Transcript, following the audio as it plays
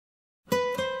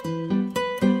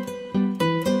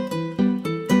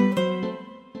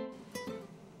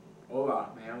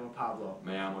Pablo.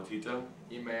 Me llamo Tito.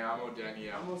 Y me llamo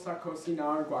Daniel. Vamos a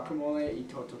cocinar guacamole y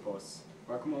totopos.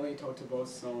 Guacamole y totopos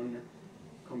son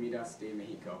comidas de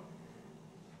México.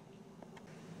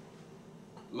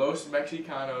 Los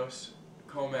mexicanos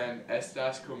comen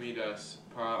estas comidas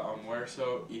para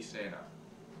almuerzo y cena.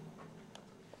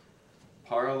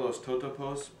 Para los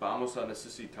totopos vamos a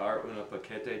necesitar un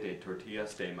paquete de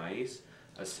tortillas de maíz,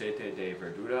 aceite de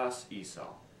verduras y sal.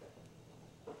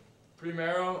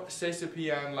 Primero se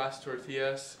cepillan las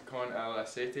tortillas con el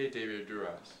aceite de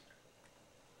verduras.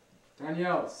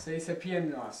 Daniel, se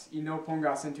cepillas y no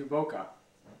pongas en tu boca.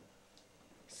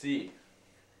 Sí.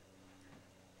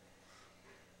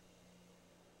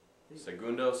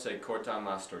 Segundo, se cortan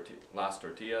las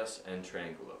tortillas en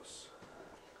triángulos.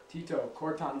 Tito,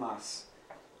 cortanlas.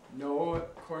 No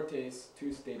cortes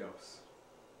tus dedos.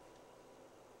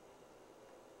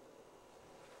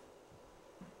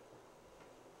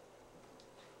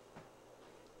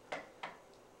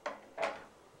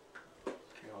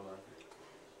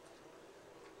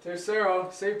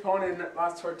 Tercero, se ponen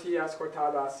las tortillas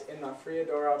cortadas en la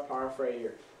freidora para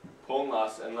freír.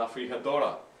 Ponlas en la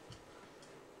frijadora.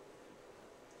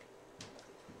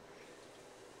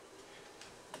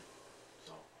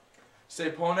 Se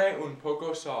pone un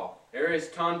poco sal.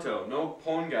 Eres tonto, no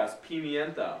pongas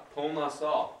pimienta, pon la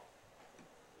sal.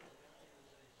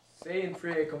 Se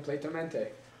enfríe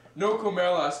completamente. No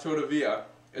comerlas todavía.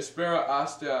 Espera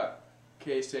hasta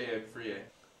que se enfríe.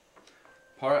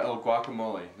 Para el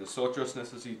guacamole, nosotros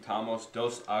necesitamos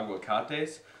 2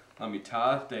 aguacates, la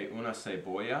mitad de una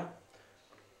cebolla,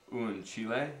 un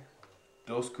chile,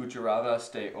 2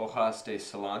 cucharadas de hojas de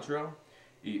cilantro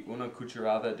y una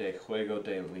cucharada de jugo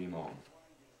de limón.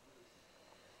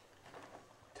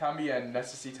 También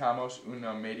necesitamos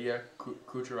una media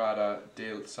cucharada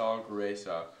de sal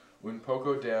gruesa, un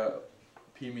poco de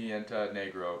pimienta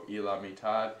negro y la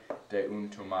mitad de un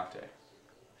tomate.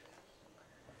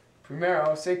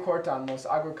 Primero se cortan los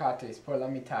aguacates por la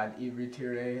mitad y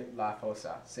retire la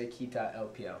fosa. Se quita el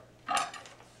piel.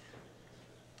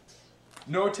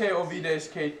 No te olvides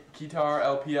que quitar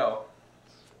el piel.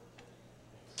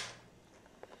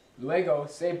 Luego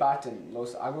se baten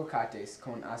los aguacates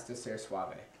hasta ser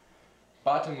suave.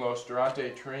 Bátenlos durante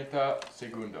 30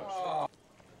 segundos.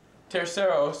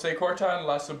 Tercero, se cortan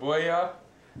la cebolla,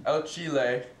 el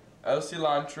chile, el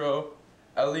cilantro,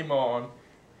 el limón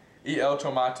y el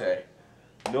tomate.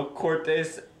 No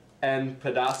cortes en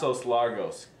pedazos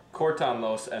largos,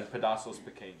 córtanlos en pedazos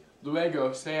pequeños.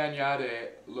 Luego se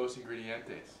añade los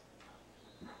ingredientes.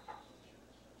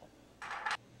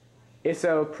 Es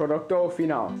el producto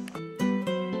final.